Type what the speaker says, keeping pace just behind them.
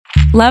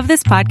Love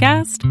this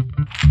podcast?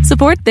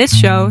 Support this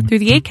show through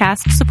the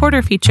Acast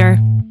supporter feature.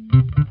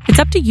 It's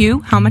up to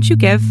you how much you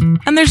give,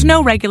 and there's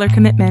no regular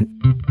commitment.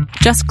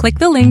 Just click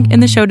the link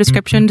in the show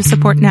description to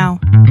support now.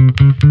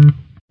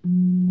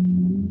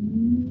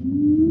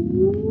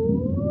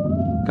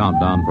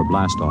 Countdown for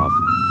blast off.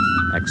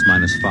 X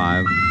minus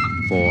 5,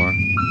 4,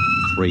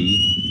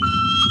 3,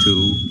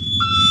 2,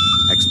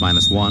 X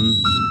minus 1,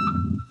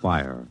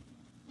 fire.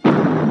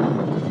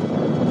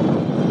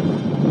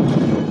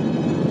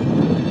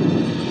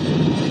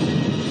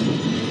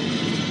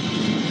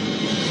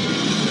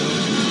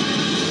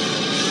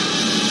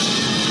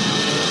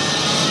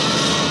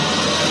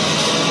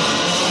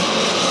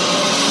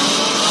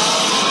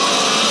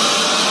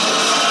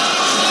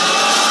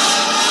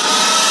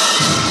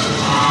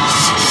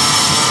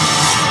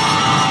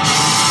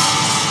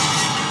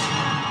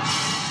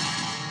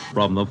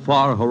 From the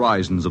far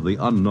horizons of the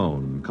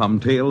unknown come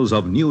tales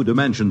of new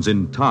dimensions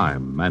in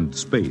time and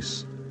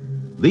space.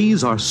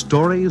 These are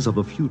stories of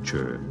the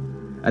future,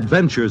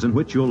 adventures in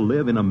which you'll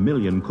live in a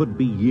million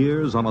could-be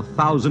years on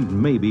 1,000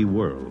 maybe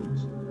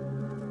worlds.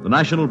 The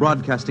National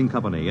Broadcasting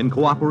Company, in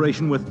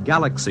cooperation with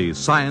Galaxy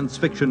Science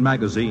Fiction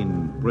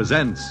Magazine,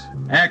 presents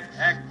X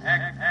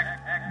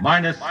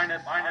minus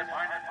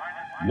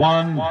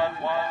 1.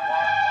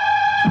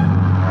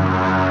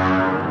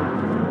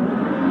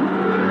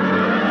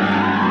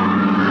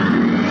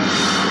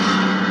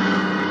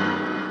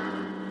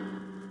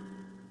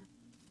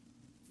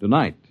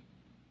 Tonight,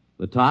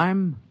 the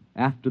time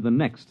after the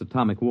next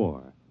atomic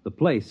war. The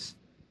place,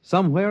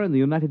 somewhere in the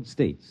United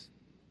States.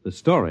 The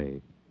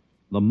story,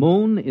 The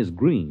Moon is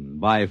Green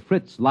by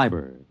Fritz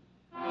Leiber.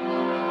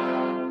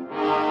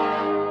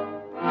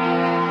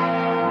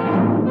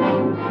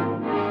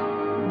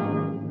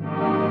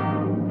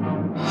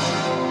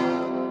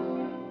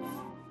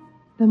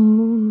 The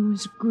moon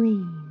was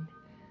green.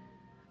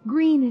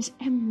 Green as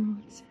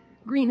emeralds,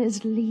 green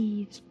as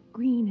leaves,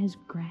 green as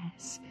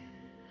grass.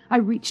 I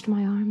reached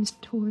my arms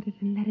toward it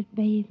and let it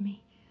bathe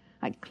me.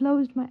 I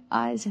closed my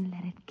eyes and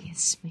let it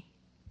kiss me.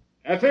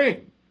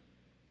 Effie!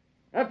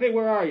 Effie,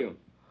 where are you?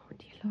 Oh,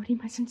 dear Lord, he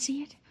mustn't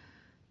see it.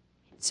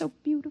 It's so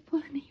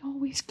beautiful, and he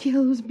always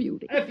kills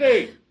beauty.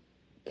 Effie!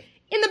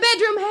 In the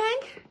bedroom,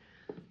 Hank.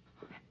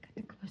 I've got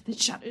to close the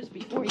shutters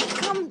before he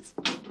comes.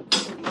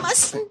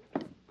 Mustn't.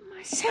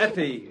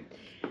 Effie!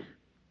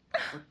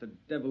 What the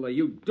devil are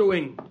you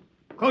doing?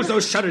 Close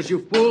those shutters,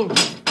 you fool!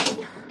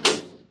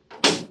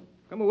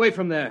 Come away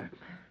from there.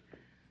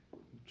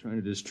 You're trying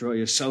to destroy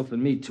yourself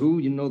and me, too.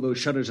 You know those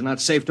shutters are not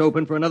safe to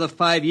open for another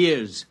 5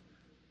 years.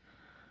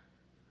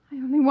 I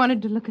only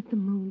wanted to look at the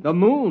moon. The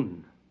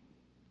moon?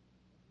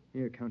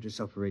 Here, count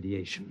yourself for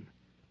radiation.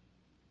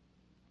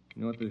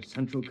 You know what the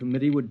Central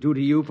Committee would do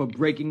to you for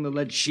breaking the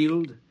lead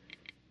shield?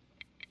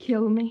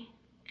 Kill me.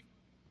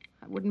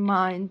 I wouldn't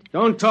mind.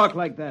 Don't talk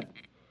like that.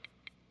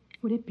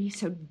 Would it be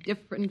so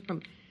different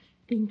from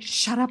being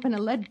shut up in a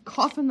lead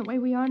coffin the way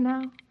we are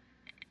now?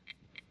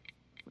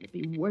 Would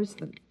it be worse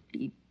than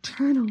the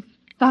eternal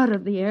thud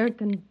of the air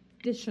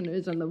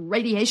conditioners and the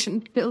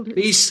radiation filters?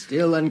 Be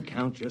still and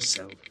count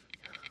yourself.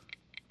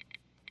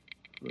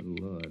 Good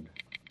Lord.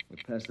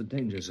 We're past the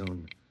danger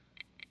zone.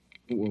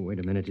 Oh, wait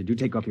a minute. Did you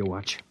take off your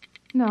watch?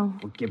 No.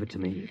 Well, give it to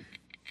me.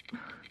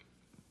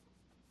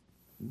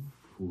 You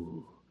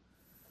fool.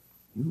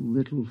 You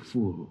little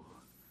fool.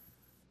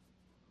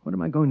 What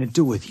am I going to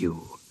do with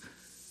you?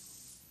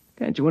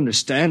 Can't you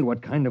understand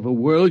what kind of a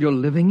world you're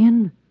living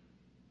in?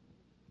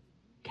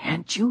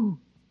 Can't you?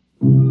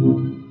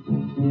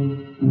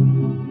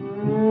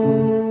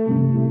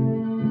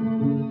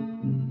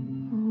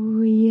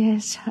 Oh,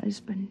 yes,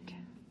 husband.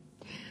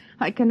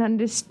 I can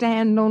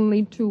understand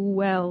only too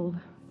well.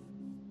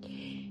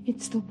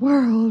 It's the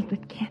world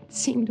that can't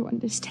seem to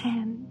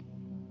understand.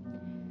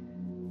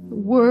 The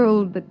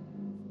world that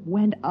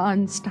went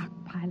on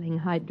stockpiling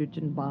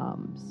hydrogen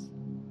bombs.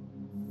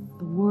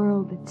 The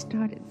world that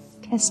started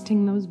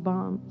testing those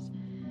bombs,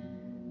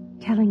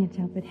 telling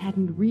itself it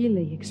hadn't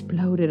really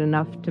exploded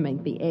enough to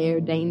make the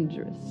air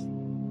dangerous.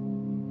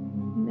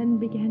 And then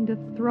began to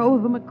throw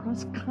them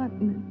across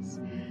continents,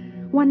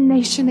 one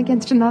nation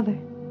against another.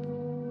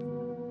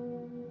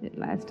 It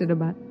lasted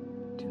about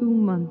 2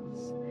 months.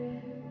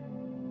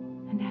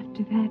 And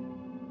after that,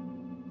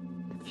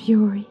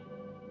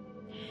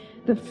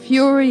 the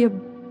fury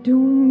of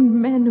doomed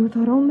men who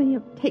thought only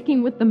of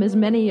taking with them as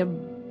many of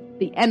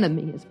the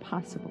enemy as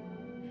possible.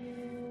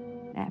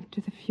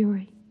 After the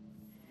fury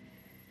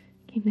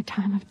came the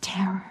time of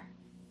terror.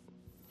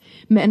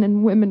 Men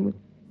and women with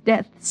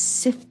death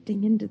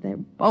sifting into their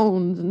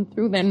bones and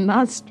through their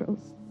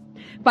nostrils,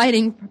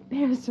 fighting for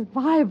bare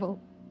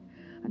survival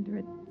under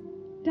a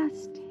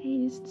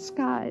dust-hazed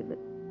sky that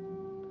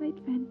played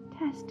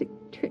fantastic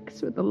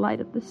tricks with the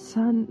light of the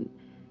sun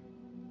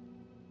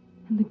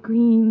and the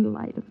green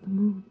light of the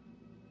moon.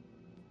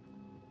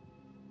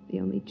 The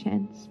only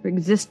chance for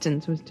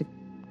existence was to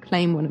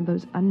claim one of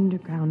those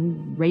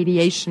underground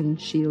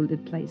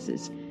radiation-shielded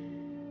places.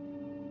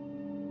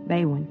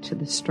 They went to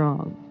the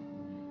strong.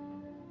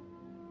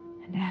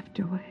 And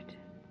afterward,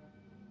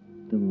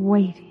 the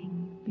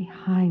waiting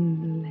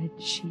behind the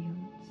lead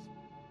shields.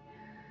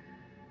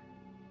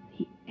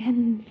 The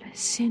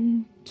endless,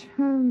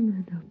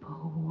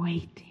 interminable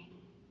waiting.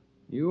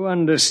 You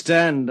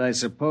understand, I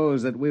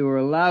suppose, that we were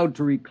allowed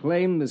to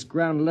reclaim this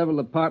ground-level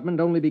apartment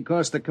only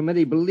because the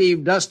committee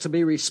believed us to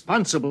be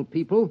responsible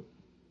people?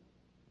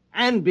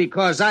 And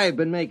because I've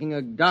been making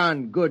a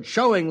darn good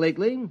showing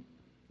lately?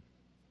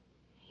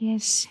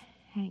 Yes,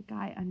 Hank,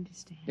 I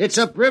understand. It's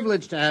a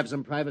privilege to have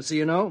some privacy,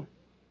 you know.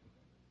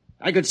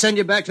 I could send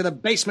you back to the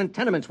basement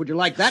tenements. Would you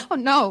like that? Oh,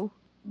 no.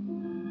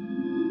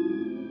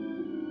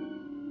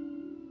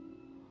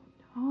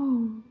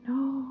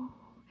 No.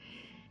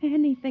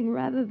 Anything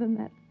rather than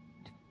that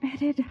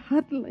fetid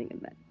huddling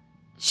and that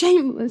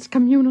shameless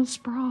communal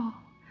sprawl.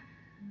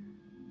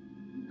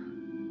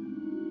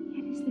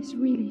 Yet is this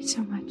really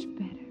so much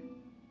better?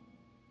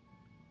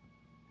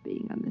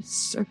 Being on the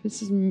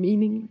surface is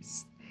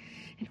meaningless.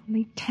 It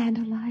only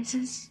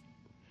tantalizes.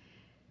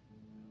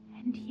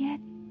 And yet...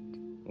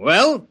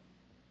 Well?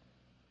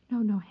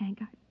 No,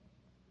 Hank.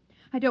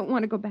 I don't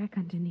want to go back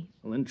underneath.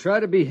 Well, then try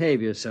to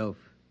behave yourself.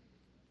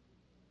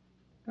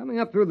 Coming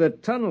up through the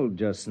tunnel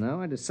just now,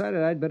 I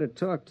decided I'd better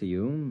talk to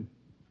you.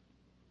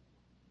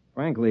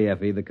 Frankly,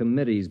 Effie, the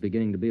committee's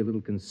beginning to be a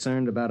little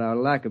concerned about our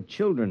lack of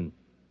children.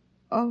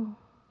 Oh.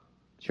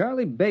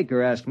 Charlie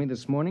Baker asked me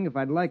this morning if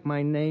I'd like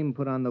my name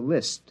put on the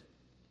list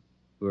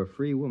for a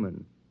free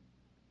woman.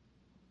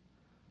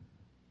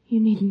 You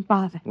needn't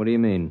bother. What do you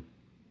mean?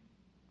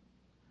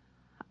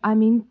 I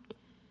mean,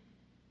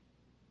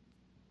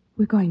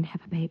 we're going to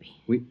have a baby.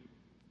 What?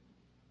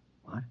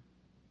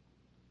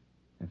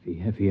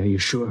 Effie, are you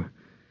sure?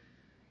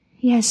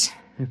 Yes.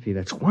 Effie,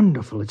 that's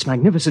wonderful. It's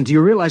magnificent. Do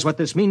you realize what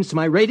this means to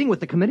my rating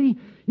with the committee?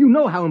 You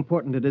know how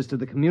important it is to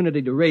the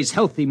community to raise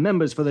healthy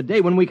members for the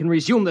day when we can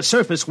resume the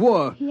surface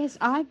war. Yes,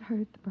 I've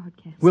heard the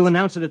broadcast. We'll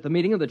announce it at the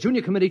meeting of the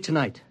junior committee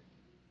tonight.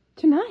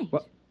 Tonight?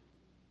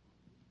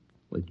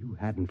 Well, you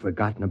hadn't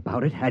forgotten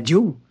about it, had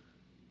you?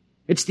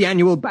 It's the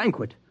annual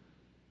banquet.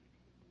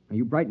 Now,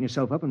 you brighten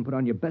yourself up and put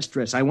on your best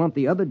dress. I want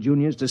the other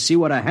juniors to see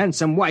what a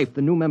handsome wife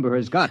the new member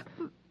has got.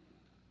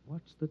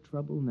 What's the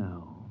trouble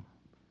now?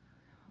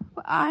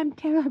 Well, I'm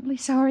terribly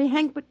sorry,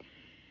 Hank, but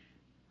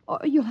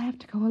you'll have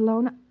to go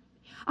alone.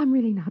 I'm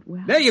really not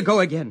well. There you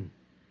go again.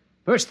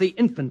 First the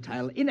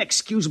infantile,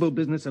 inexcusable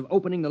business of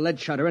opening the lead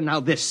shutter, and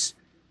now this.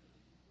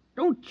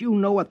 Don't you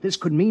know what this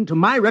could mean to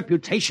my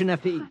reputation,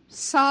 Effie? I'm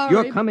sorry.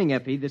 You're coming,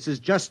 Effie. This is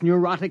just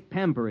neurotic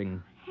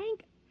pampering.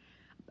 Hank,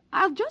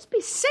 I'll just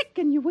be sick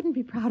and you wouldn't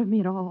be proud of me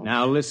at all.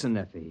 Now listen,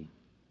 Effie.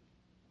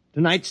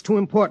 Tonight's too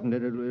important.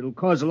 It'll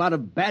cause a lot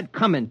of bad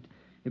comment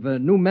if a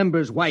new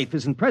member's wife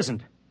isn't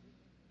present.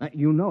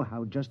 You know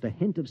how just a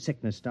hint of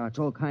sickness starts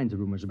all kinds of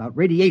rumors about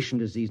radiation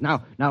disease.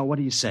 Now, what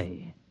do you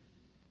say?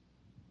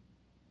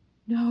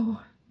 No.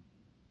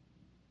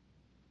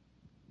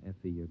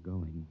 Effie, you're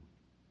going.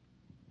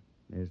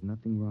 There's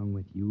nothing wrong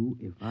with you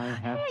if I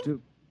have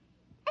to...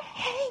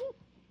 Hank,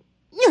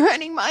 you're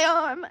hurting my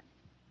arm.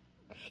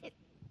 It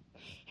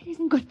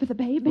isn't good for the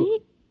baby.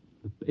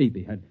 The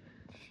baby? I'd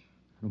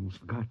almost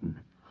forgotten.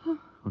 Oh,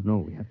 no,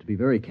 we have to be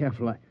very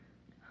careful. I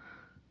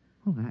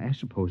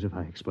suppose if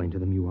I explain to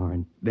them you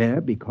aren't there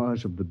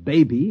because of the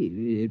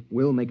baby, it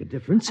will make a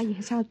difference.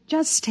 Yes, I'll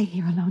just stay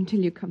here alone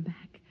till you come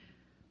back.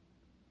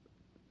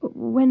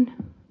 When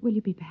will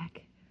you be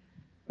back?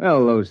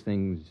 Well, those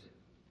things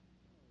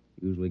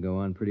usually go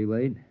on pretty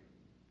late.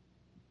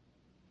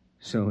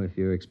 So if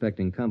you're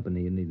expecting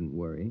company, you needn't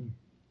worry.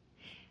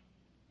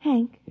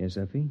 Hank? Yes,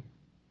 Effie?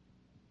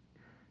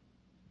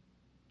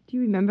 Do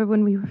you remember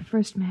when we were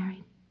first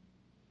married?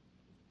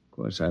 Of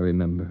course I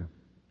remember.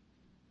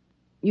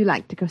 You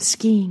liked to go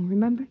skiing,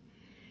 remember?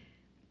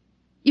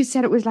 You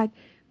said it was like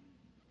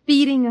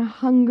feeding a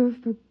hunger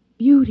for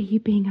beauty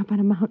being up on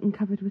a mountain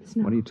covered with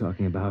snow. What are you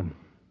talking about?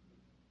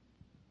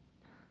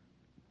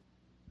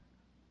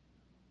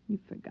 You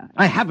forgot.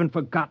 I haven't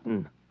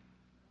forgotten. I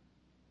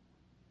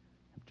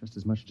have just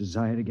as much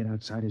desire to get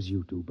outside as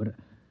you do, but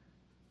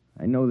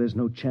I know there's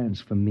no chance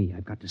for me.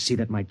 I've got to see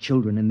that my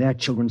children and their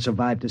children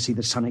survive to see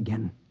the sun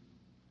again.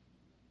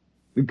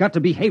 We've got to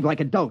behave like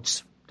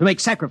adults, to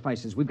make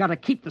sacrifices. We've got to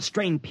keep the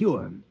strain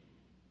pure.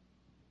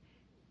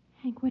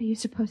 Hank, what do you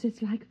suppose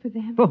it's like for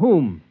them? For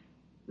whom?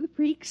 The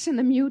freaks and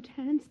the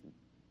mutants,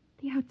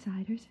 the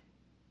outsiders.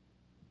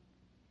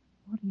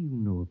 What do you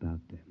know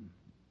about them?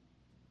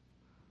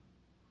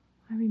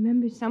 I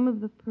remember some of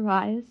the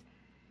pariahs.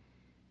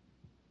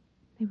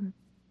 They were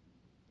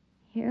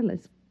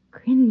hairless,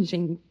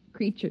 cringing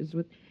creatures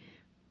with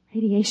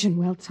radiation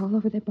welts all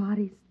over their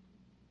bodies.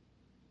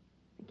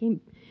 They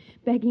came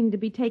begging to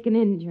be taken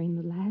in during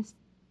the last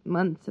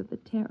months of the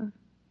terror.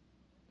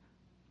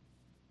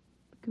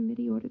 The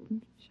committee ordered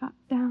them shot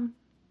down,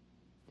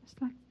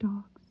 just like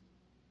dogs.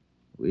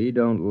 We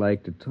don't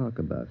like to talk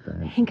about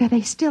that. Hank, are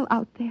they still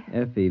out there?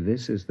 Effie,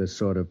 this is the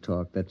sort of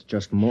talk that's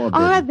just morbid.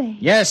 Are they?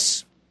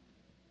 Yes.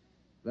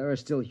 There are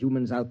still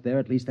humans out there.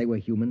 At least they were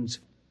humans.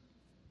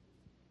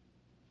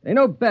 They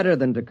know better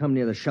than to come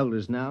near the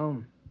shelters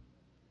now.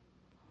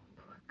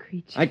 Poor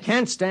creatures. I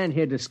can't stand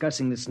here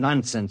discussing this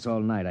nonsense all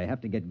night. I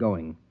have to get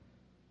going.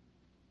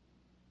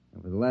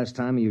 And for the last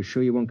time, are you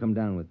sure you won't come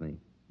down with me?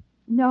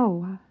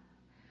 No,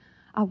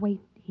 I'll wait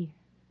here.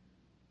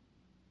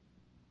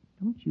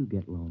 Don't you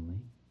get lonely?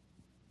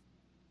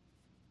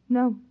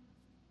 No.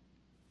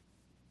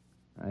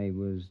 I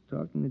was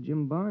talking to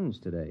Jim Barnes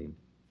today.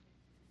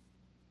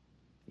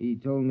 He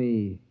told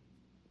me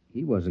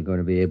he wasn't going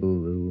to be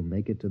able to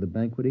make it to the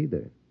banquet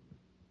either.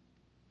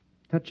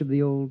 Touch of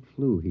the old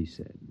flu, he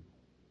said.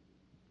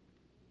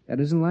 That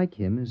isn't like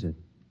him, is it?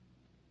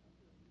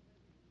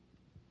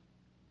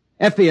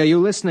 Effie, are you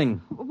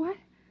listening? What?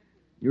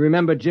 You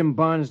remember Jim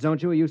Barnes,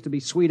 don't you? He used to be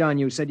sweet on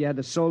you, said you had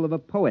the soul of a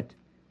poet.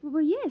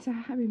 Well, yes,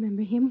 I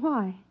remember him.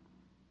 Why?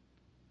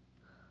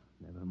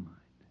 Never mind.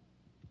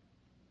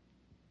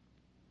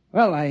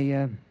 Well,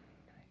 I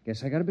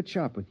guess I got a bit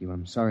sharp with you.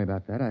 I'm sorry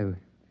about that. I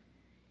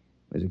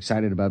was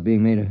excited about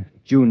being made a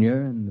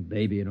junior and the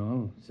baby and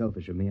all.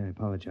 Selfish of me. I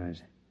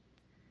apologize.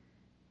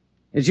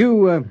 As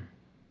you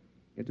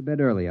get to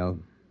bed early, I'll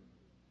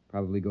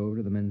probably go over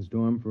to the men's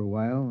dorm for a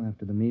while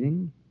after the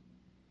meeting.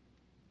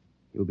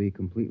 You'll be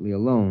completely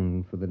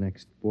alone for the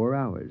next 4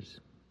 hours.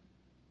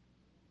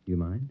 Do you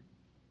mind?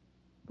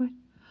 What?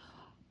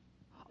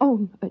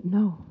 Oh,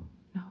 no.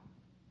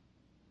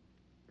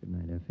 Good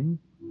night, Effie.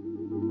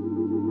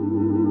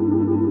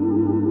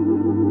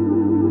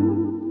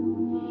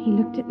 He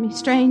looked at me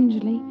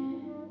strangely,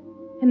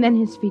 and then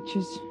his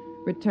features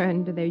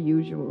returned to their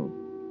usual,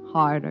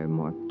 harder,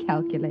 more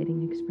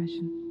calculating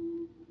expression.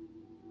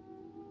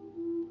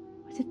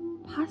 Was it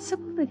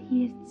possible that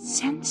he had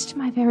sensed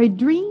my very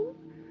dream?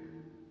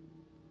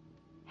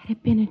 Had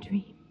it been a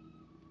dream?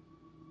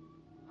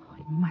 Oh,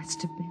 it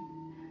must have been.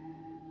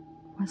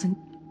 It wasn't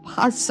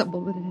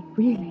possible that it had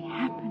really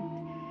happened.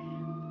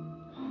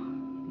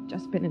 It had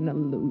just been an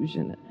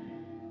illusion, a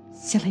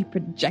silly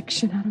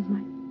projection out of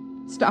my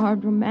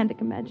starved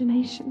romantic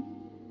imagination.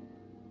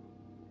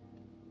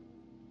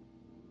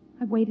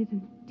 I waited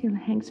until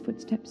Hank's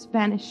footsteps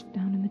vanished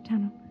down in the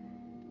tunnel.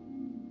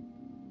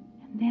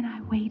 And then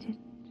I waited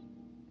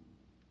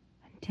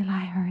until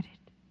I heard it.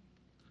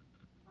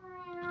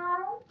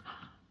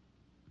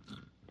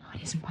 No,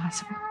 it isn't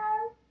possible.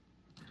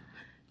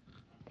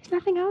 There's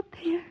nothing out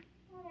there.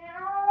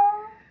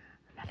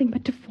 Nothing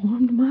but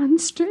deformed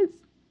monsters.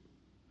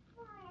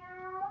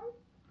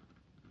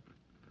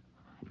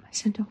 I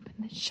mustn't open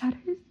the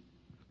shutters.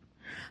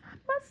 I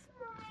mustn't.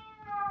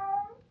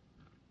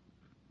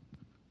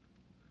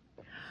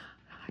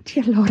 Oh,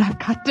 dear Lord, I've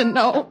got to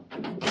know.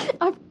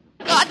 I've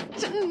got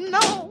to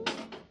know.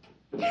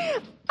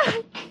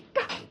 I've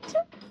got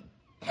to.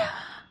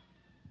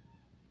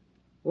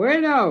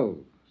 Well, now,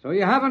 so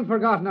you haven't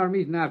forgotten our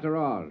meeting after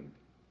all.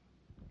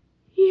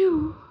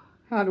 You.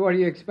 And were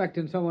you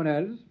expecting someone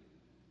else?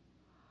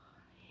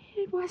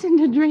 It wasn't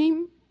a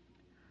dream.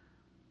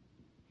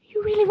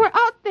 You really were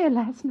out there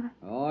last night.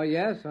 Oh,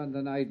 yes, and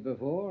the night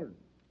before.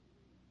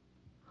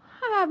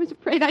 I was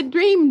afraid I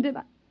dreamed it.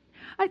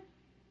 I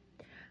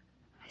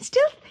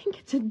still think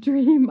it's a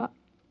dream.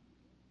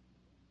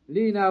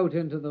 Lean out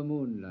into the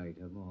moonlight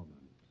a moment.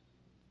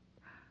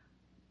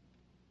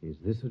 Is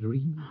this a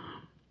dream?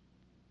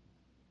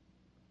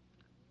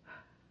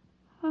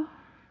 Oh.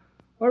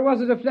 Or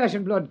was it a flesh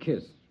and blood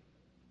kiss?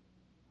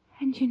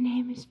 And your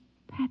name is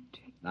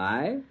Patrick.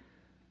 Aye?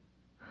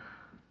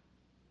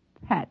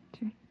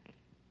 Patrick.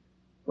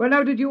 Well,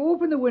 now, did you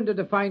open the window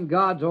to find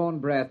God's own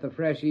breath, the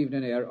fresh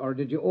evening air, or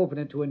did you open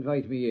it to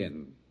invite me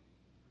in?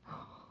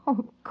 Oh,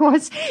 of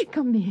course.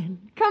 Come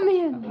in. Come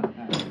in.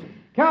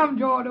 Come,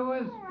 Joe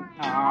Lewis.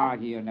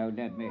 Here, now,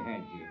 let me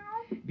help you.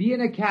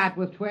 Being a cat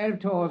with 12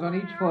 toes on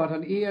each foot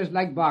and ears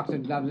like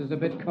boxing gloves is a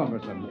bit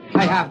cumbersome.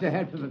 I have to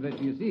help him a bit,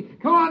 you see.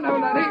 Come on now,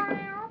 laddie.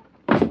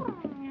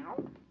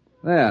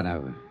 There,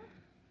 now.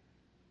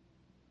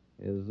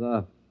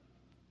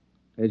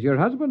 Is your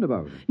husband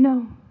about?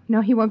 No,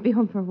 he won't be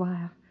home for a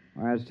while.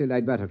 Well, still,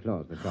 I'd better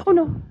close the shop. Oh,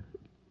 no.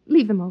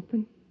 Leave them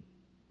open.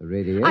 The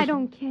radiation? I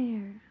don't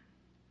care.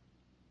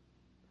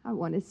 I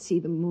want to see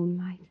the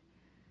moonlight.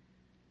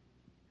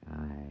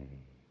 Aye.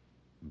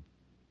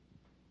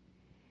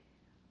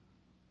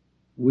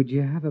 Would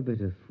you have a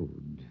bit of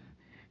food?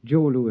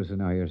 Joe Lewis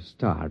and I are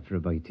starved for a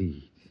bite to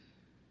eat.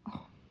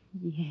 Oh,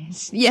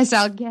 yes. Yes,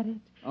 I'll get it.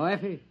 Oh,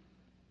 Effie?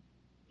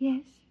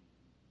 Yes.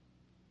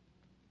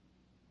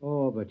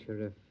 Oh, but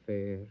you're a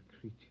fair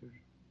creature.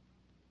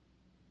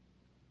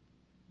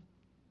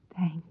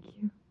 Thank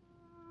you.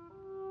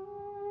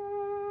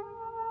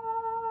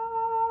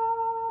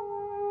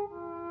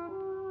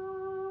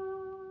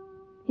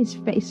 His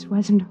face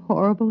wasn't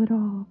horrible at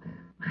all.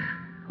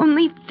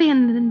 Only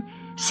thin and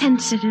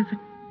sensitive and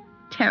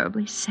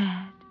terribly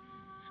sad.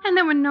 And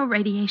there were no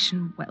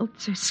radiation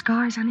welts or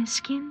scars on his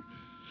skin.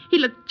 He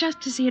looked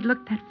just as he had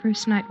looked that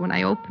first night when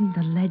I opened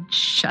the lead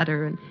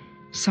shutter and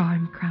saw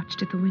him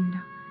crouched at the window.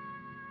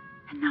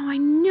 And now I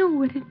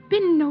knew it had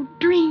been no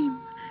dream.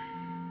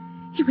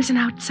 He was an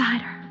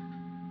outsider,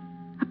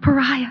 a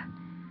pariah.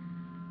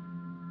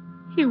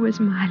 He was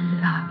my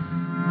love.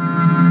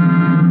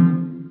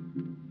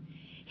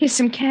 Here's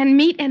some canned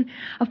meat and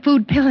a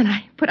food pill, and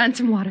I put on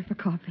some water for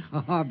coffee.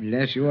 Oh,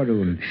 bless you,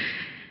 Arun.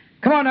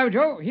 Come on now,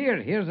 Joe.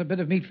 Here's a bit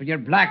of meat for your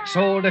black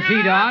soul to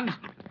feed on.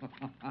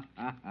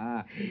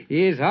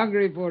 He's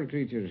hungry, poor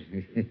creature.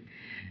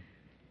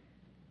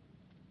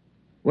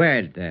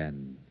 Well,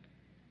 then,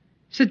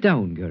 sit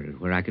down, girl,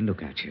 where I can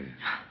look at you.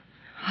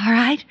 All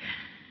right.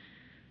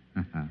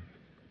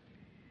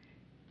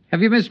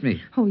 Have you missed me?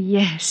 Oh,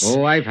 yes.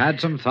 Oh, I've had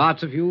some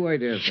thoughts of you, I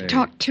dare say.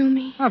 Talk to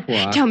me. Of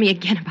what? Tell me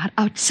again about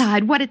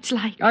outside, what it's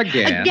like.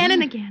 Again? Again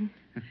and again.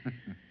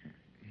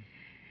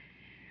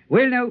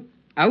 Well, now,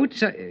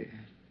 outside...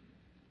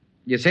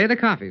 You say the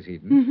coffee's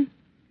heating? Mm-hmm.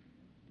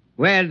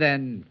 Well,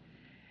 then,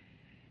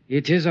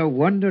 it is a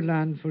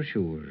wonderland for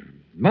sure.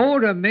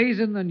 More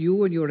amazing than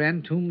you and your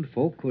entombed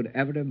folk could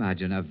ever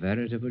imagine. A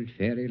veritable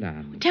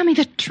fairyland. Tell me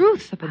the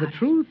truth about The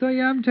truth, I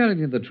am telling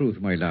you the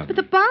truth, my love. But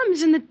the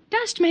bombs and the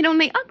dust made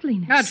only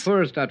ugliness. At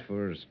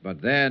first.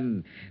 But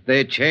then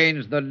they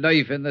changed the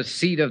life in the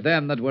seed of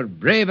them that were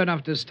brave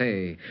enough to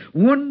stay.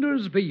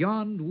 Wonders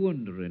beyond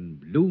wondering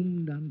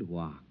bloomed and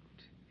walked.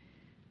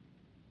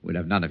 Well,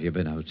 have none of you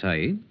been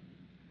outside?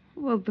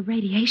 Well, the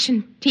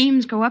radiation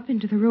teams go up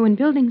into the ruined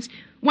buildings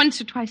once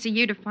or twice a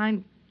year to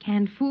find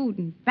canned food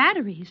and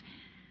batteries.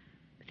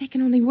 But they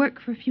can only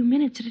work for a few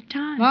minutes at a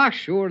time. Ah,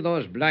 sure,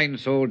 those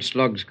blind-souled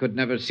slugs could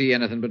never see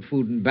anything but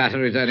food and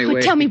batteries anyway.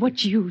 Well, tell me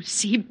what you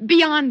see,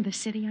 beyond the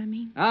city, I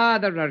mean. Ah,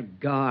 there are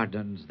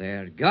gardens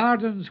there.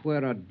 Gardens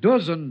where a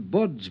dozen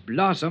buds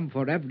blossom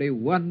for every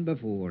one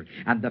before.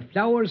 And the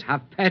flowers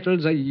have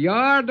petals a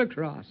yard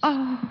across.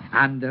 Oh.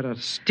 And there are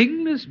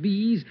stingless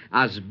bees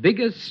as big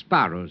as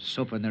sparrows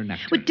supping their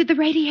nectar. Well, did the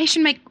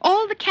radiation make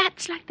all the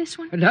cats like this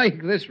one?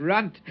 Like this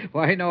runt?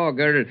 Why, no,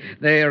 girl.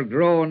 They are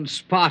grown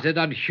spotted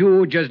and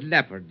huge as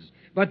leopards.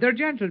 But they're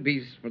gentle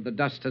beasts, for the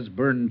dust has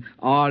burned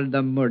all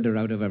the murder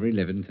out of every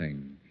living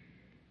thing.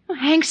 Well,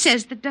 Hank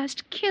says the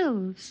dust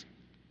kills.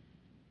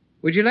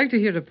 Would you like to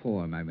hear the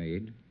poem I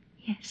made?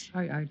 Yes.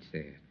 I'd say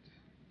it.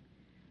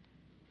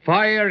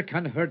 Fire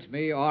can hurt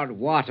me, or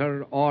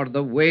water, or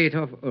the weight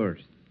of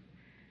earth.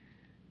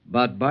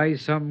 But by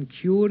some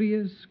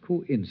curious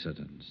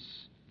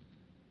coincidence,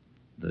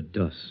 the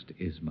dust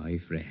is my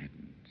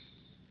friend.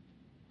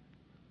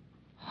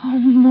 Oh,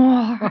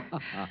 more.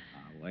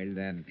 Well,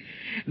 then,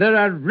 there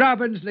are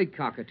robins like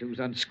cockatoos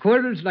and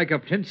squirrels like a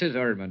prince's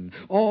ermine,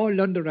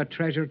 all under a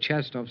treasure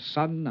chest of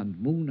sun and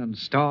moon and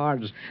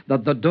stars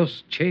that the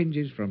dust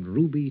changes from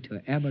ruby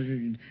to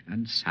emerald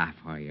and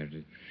sapphire.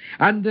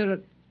 And there are...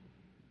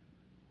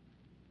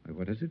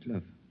 What is it,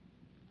 love?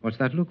 What's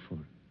that look for?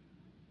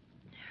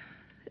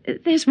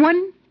 There's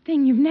one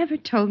thing you've never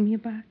told me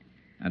about.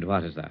 And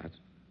what is that?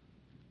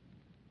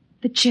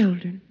 The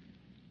children.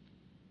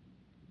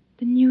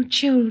 The new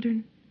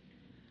children.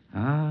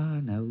 Ah,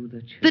 now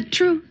the children. The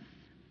truth.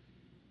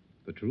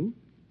 The truth?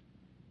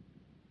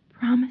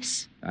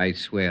 Promise. I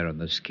swear on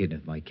the skin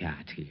of my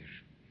cat here.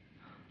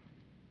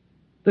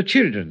 The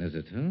children, is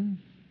it, huh?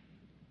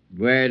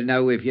 Well,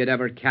 now, if you'd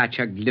ever catch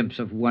a glimpse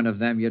of one of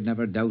them, you'd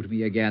never doubt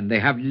me again. They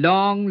have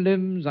long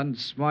limbs and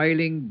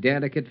smiling,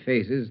 delicate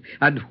faces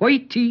and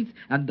white teeth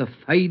and the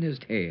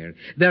finest hair.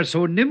 They're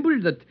so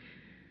nimble that,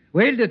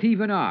 well, that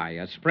even I,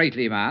 a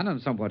sprightly man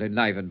and somewhat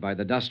enlivened by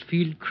the dust,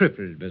 feel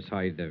crippled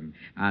beside them.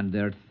 And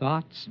their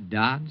thoughts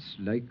dance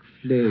like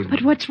flames.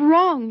 But what's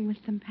wrong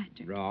with them,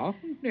 Patrick? Wrong?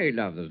 Nay,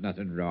 love, there's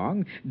nothing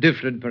wrong.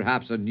 Different,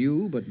 perhaps, and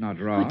new, but not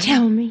wrong. Oh,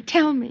 tell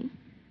me.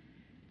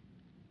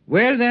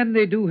 Well, then,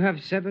 they do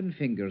have 7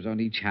 fingers on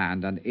each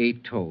hand and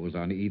 8 toes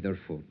on either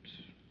foot.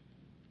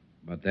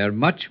 But they're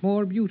much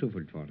more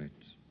beautiful for it.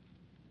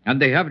 And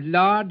they have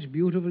large,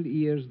 beautiful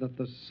ears that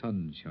the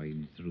sun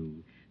shines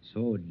through.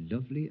 So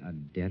lovely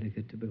and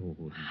delicate to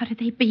behold. How do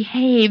they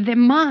behave? Their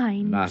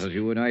minds? Not as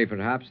you and I,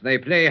 perhaps. They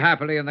play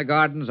happily in the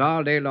gardens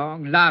all day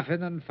long,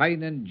 laughing and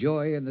finding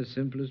joy in the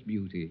simplest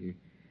beauty.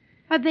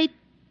 Are they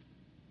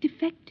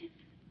defective?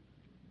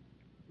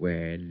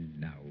 Well,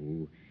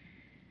 now,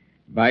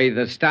 by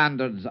the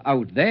standards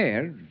out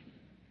there,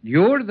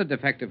 you're the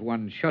defective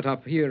one shut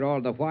up here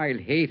all the while,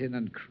 hating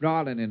and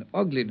crawling in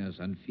ugliness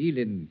and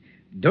feeling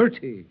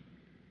dirty.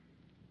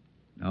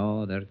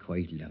 No, they're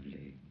quite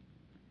lovely.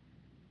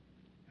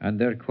 And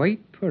they're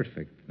quite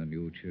perfect, the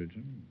new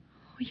children.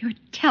 Oh, you're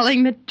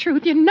telling the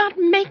truth. You're not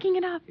making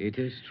it up. It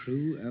is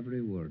true,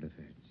 every word of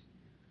it.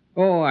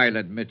 Oh, I'll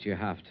admit you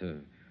have to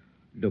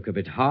look a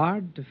bit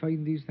hard to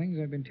find these things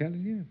I've been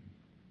telling you.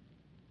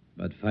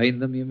 But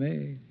find them you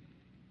may.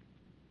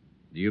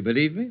 Do you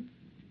believe me?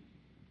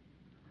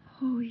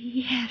 Oh,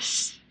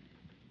 yes.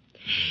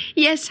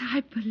 Yes,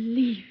 I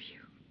believe you.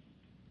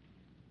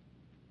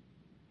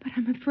 But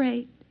I'm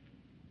afraid.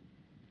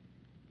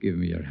 Give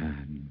me your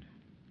hand.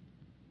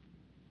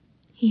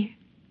 Here.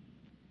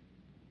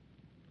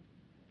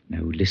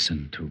 Now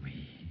listen to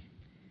me.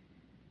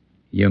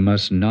 You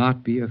must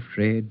not be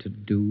afraid to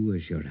do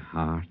as your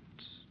heart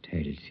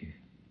tells you.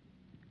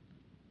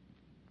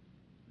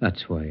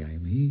 That's why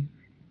I'm here.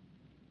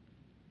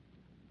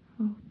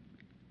 Oh,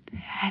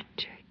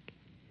 Patrick.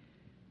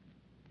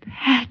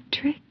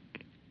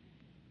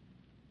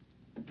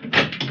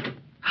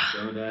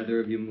 Don't either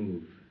of you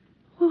move.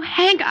 Oh,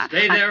 Hank,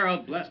 Stay there, or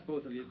I'll blast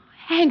both of you.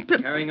 Hank,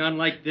 but... Carrying on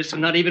like this,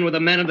 and not even with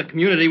a man of the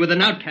community, with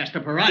an outcast, a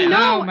pariah.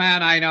 No,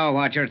 man, I know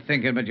what you're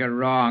thinking, but you're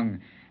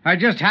wrong. I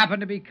just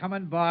happened to be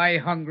coming by,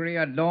 hungry,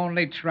 a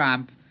lonely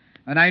tramp,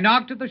 and I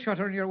knocked at the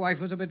shutter, and your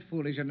wife was a bit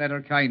foolish and let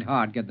her kind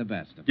heart get the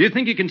best of it. Do you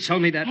think you can tell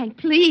me that? Hank,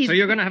 please. So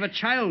you're going to have a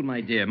child, my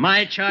dear.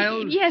 My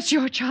child? Yes,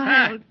 your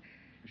child.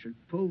 I should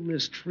pull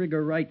this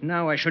trigger right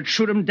now. I should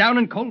shoot him down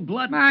in cold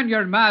blood. Man,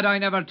 you're mad. I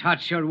never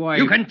touched your wife.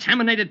 You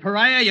contaminated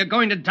pariah. You're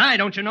going to die.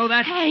 Don't you know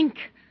that? Hank,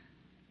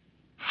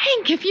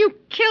 if you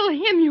kill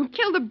him, you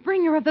kill the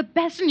bringer of the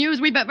best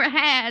news we've ever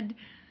had.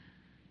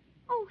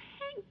 Oh,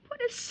 Hank, put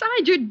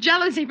aside your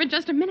jealousy for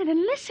just a minute and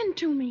listen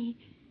to me.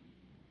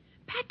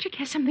 Patrick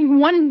has something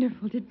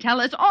wonderful to tell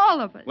us,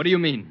 all of us. What do you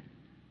mean?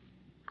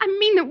 I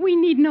mean that we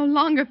need no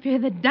longer fear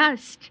the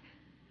dust.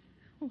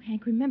 Oh,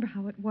 Hank, remember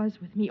how it was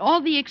with me.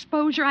 All the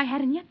exposure I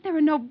had, and yet there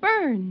are no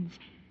burns.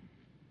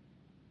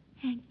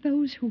 Hank,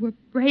 those who were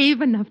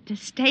brave enough to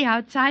stay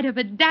outside have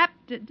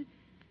adapted.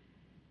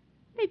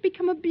 They've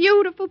become a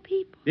beautiful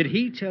people. Did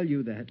he tell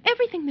you that?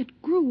 Everything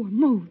that grew or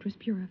moved was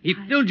purified. He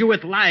filled you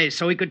with lies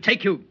so he could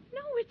take you.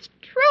 No, it's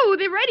true.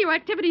 The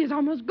radioactivity is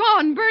almost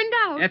gone, burned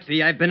out.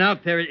 Effie, I've been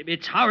out there.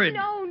 It's horrid.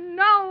 No.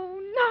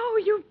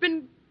 You've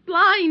been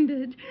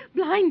blinded.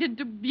 Blinded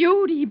to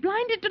beauty.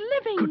 Blinded to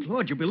living. Good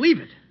Lord, you believe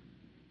it?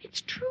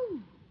 It's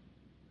true.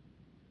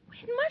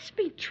 It must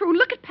be true.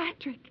 Look at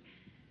Patrick.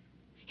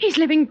 He's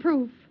living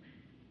proof.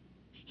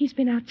 He's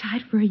been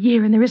outside for a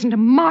year and there isn't a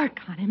mark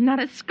on him,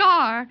 not a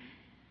scar.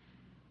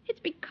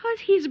 It's because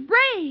he's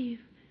brave.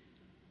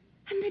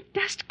 And the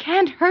dust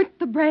can't hurt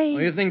the brave.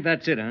 Oh, you think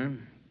that's it, huh?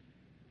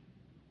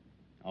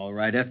 All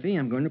right, Effie,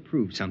 I'm going to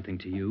prove something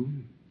to you.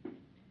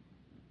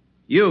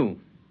 You,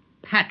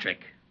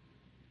 Patrick,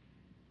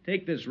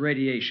 take this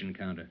radiation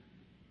counter.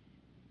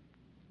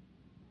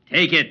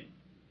 Take it.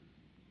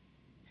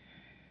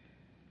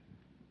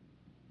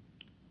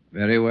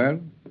 Very well.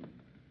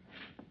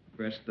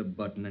 Press the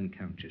button and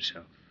count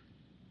yourself.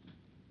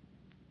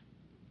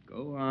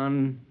 Go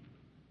on.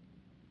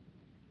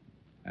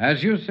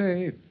 As you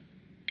say.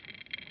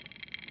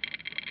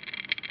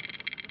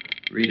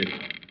 Read it.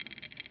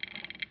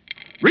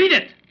 Read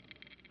it!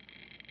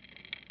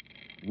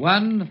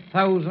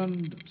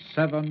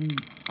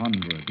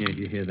 1,700. Yeah,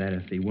 you hear that,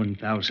 Effie?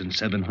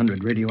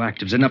 1,700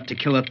 radioactives, enough to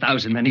kill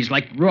 1,000 men. He's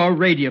like raw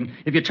radium.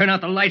 If you turn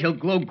out the light, he'll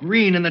glow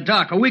green in the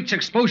dark. A week's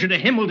exposure to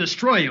him will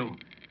destroy you.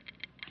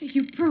 What are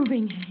you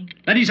proving, Hank?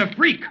 That he's a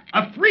freak.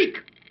 A freak!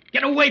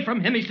 Get away from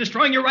him. He's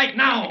destroying you right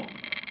now.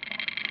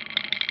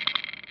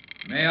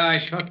 May I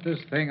shut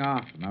this thing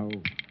off now?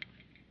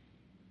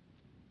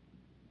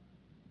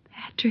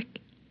 Patrick,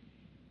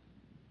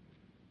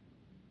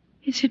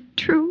 is it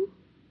true?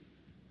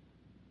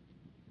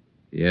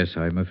 Yes,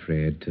 I'm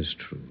afraid 'tis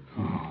true.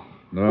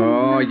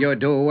 Oh, you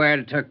do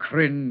well to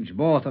cringe,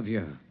 both of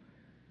you.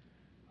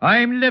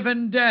 I'm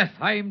living death.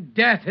 I'm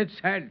death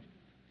itself.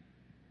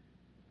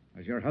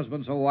 As your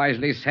husband so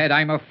wisely said,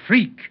 I'm a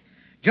freak.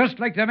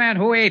 Just like the man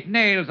who ate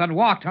nails and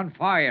walked on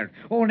fire.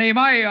 Only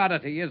my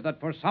oddity is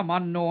that for some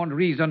unknown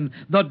reason,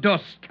 the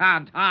dust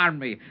can't harm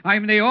me.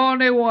 I'm the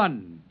only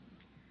one.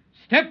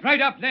 Step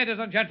right up, ladies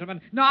and gentlemen.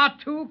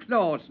 Not too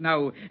close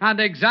now. And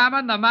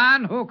examine the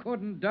man who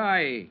couldn't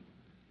die.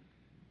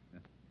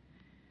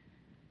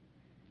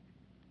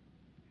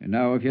 And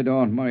now, if you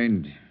don't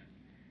mind,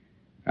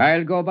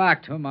 I'll go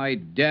back to my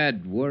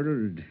dead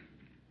world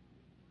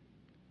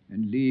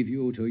and leave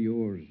you to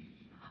yours.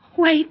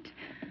 Wait.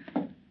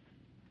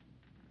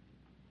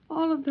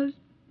 All of those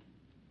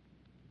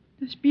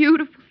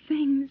beautiful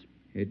things.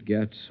 It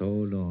gets so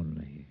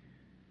lonely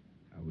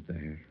out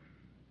there.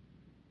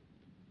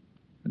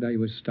 And I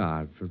was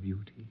starved for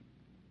beauty.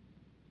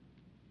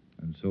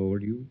 And so were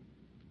you.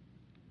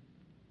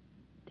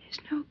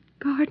 There's no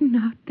garden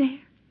out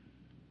there.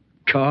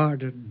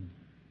 Garden.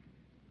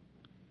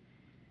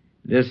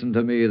 Listen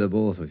to me, the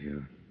both of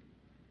you.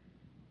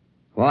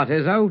 What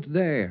is out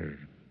there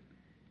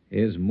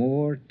is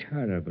more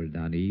terrible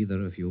than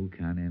either of you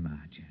can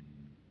imagine.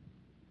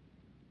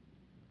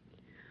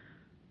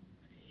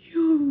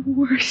 You're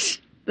worse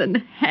than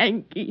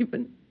Hank,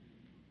 even.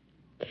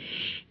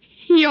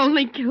 He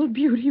only killed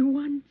beauty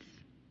once.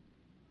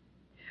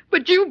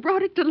 But you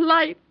brought it to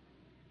life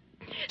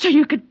so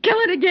you could kill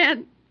it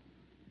again.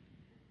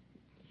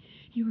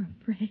 You're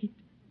afraid.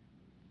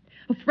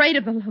 Afraid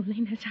of the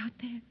loneliness out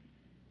there.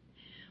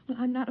 Well,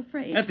 I'm not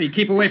afraid. Effie,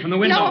 keep away from the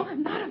window. No,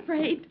 I'm not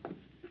afraid.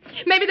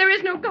 Maybe there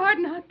is no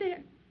garden out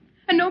there.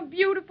 And no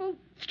beautiful,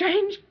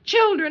 strange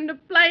children to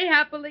play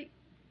happily.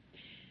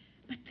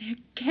 But there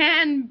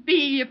can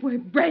be if we're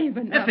brave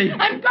enough. Effie!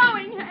 I'm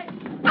going, Hank!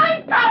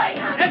 I'm going,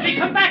 Hank! Effie,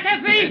 come back,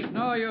 Effie! It's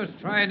no use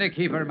trying to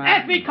keep her,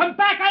 man. Effie, come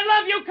back! I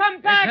love you!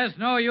 Come back! It is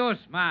no use,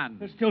 man.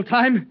 There's still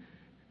time.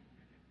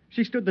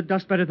 She stood the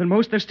dust better than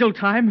most. There's still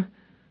time.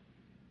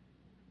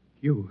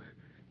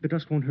 The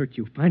dust won't hurt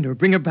you. Find her.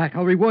 Bring her back.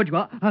 I'll reward you.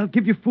 I'll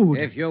give you food.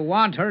 If you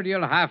want her,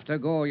 you'll have to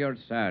go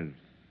yourself.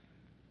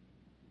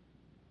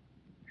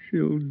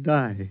 She'll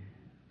die.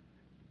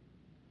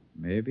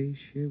 Maybe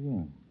she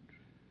won't.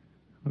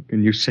 How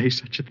can you say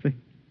such a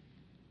thing?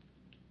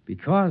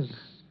 Because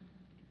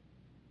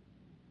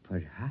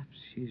perhaps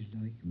she's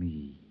like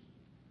me.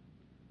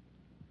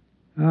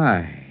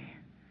 Aye.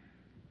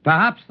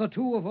 Perhaps the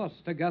two of us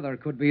together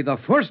could be the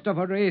first of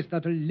a race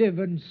that'll live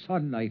in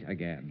sunlight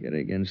again. Get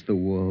against the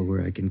wall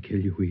where I can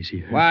kill you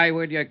easier. Why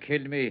will you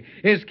kill me?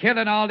 Is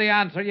killing all the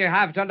answer you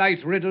have to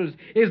life's riddles?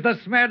 Is the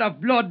smell of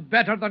blood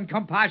better than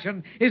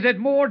compassion? Is it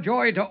more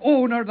joy to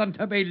own her than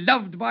to be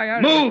loved by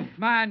her? Move!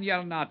 Man,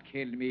 you'll not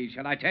kill me.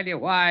 Shall I tell you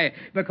why?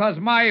 Because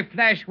my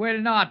flesh will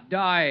not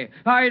die.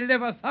 I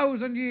live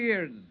 1,000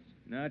 years.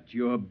 Not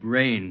your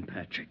brain,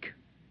 Patrick.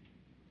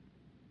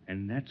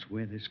 And that's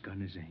where this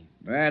gun is aimed.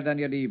 Well, then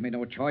you leave me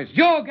no choice.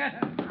 You get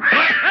it!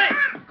 Hey!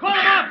 Call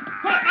him up!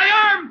 My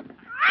arm!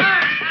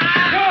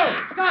 Joe,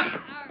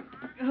 stop!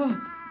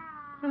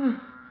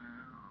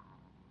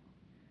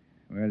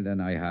 Well,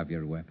 then I have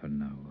your weapon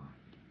now.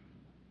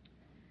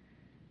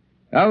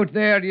 Out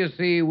there, you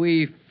see,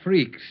 we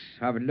freaks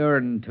have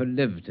learned to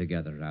live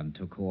together and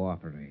to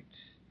cooperate.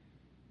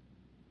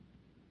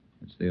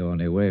 It's the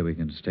only way we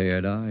can stay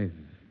alive.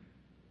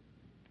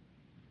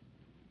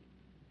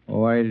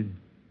 Oh,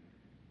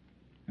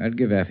 I'll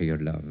give Effie your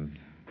love.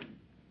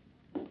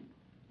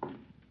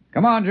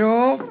 Come on,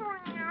 Joe.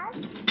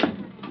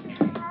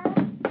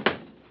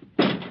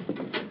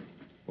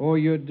 Oh,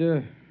 you'd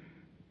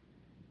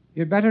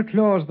better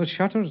close the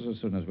shutters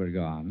as soon as we're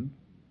gone.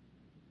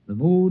 The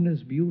moon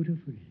is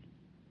beautiful,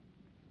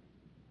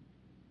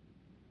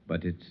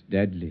 but it's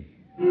deadly.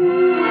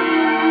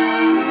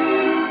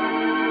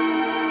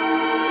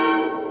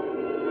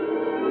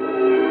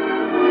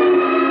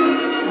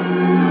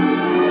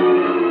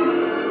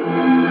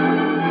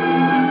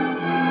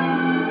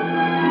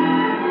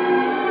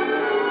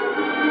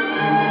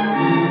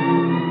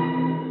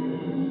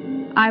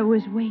 I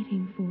was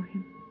waiting for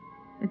him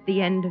at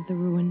the end of the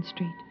ruined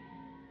street.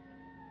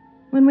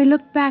 When we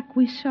looked back,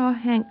 we saw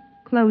Hank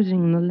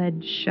closing the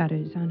lead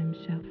shutters on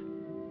himself.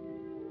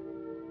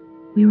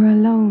 We were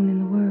alone in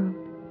the world.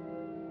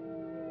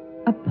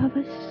 Above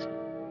us,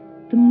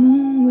 the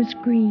moon was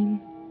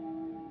green.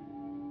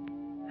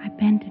 I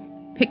bent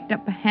and picked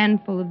up a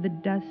handful of the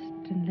dust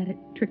and let it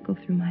trickle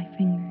through my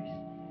fingers.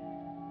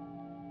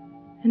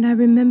 And I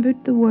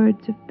remembered the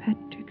words of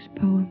Patrick's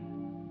poem.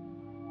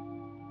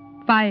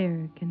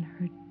 Fire can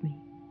hurt me,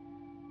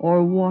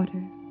 or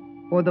water,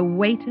 or the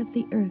weight of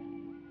the earth.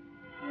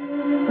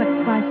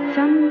 But by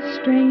some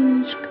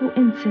strange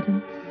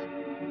coincidence,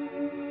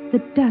 the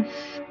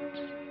dust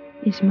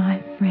is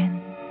my friend.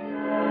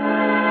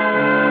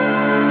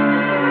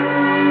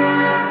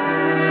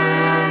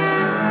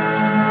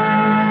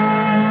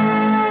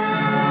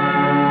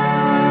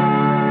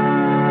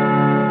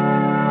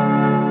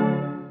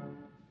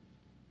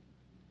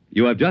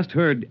 You have just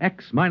heard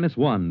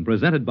X-1,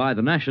 presented by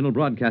the National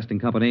Broadcasting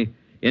Company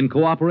in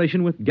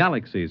cooperation with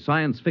Galaxy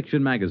Science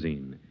Fiction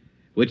Magazine,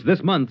 which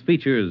this month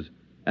features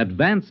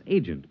Advance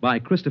Agent by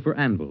Christopher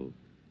Anvil,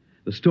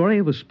 the story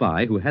of a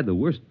spy who had the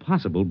worst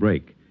possible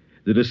break.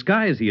 The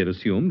disguise he had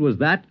assumed was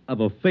that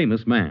of a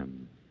famous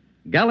man.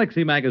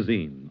 Galaxy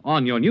Magazine,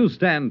 on your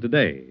newsstand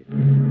today.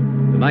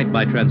 Tonight,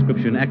 by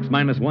transcription,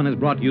 X-1 has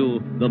brought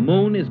you The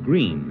Moon is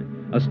Green,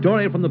 a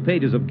story from the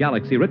pages of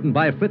Galaxy written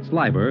by Fritz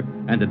Leiber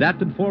and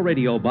adapted for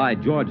radio by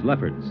George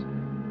Lefferts.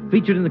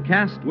 Featured in the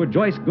cast were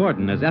Joyce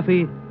Gordon as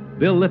Effie,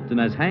 Bill Lipton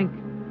as Hank,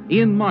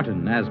 Ian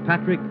Martin as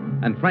Patrick,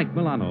 and Frank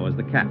Milano as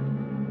the Cat.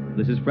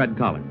 This is Fred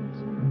Collins.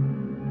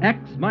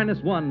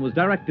 X-1 was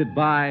directed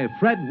by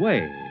Fred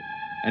Way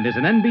and is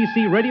an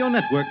NBC Radio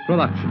Network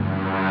production.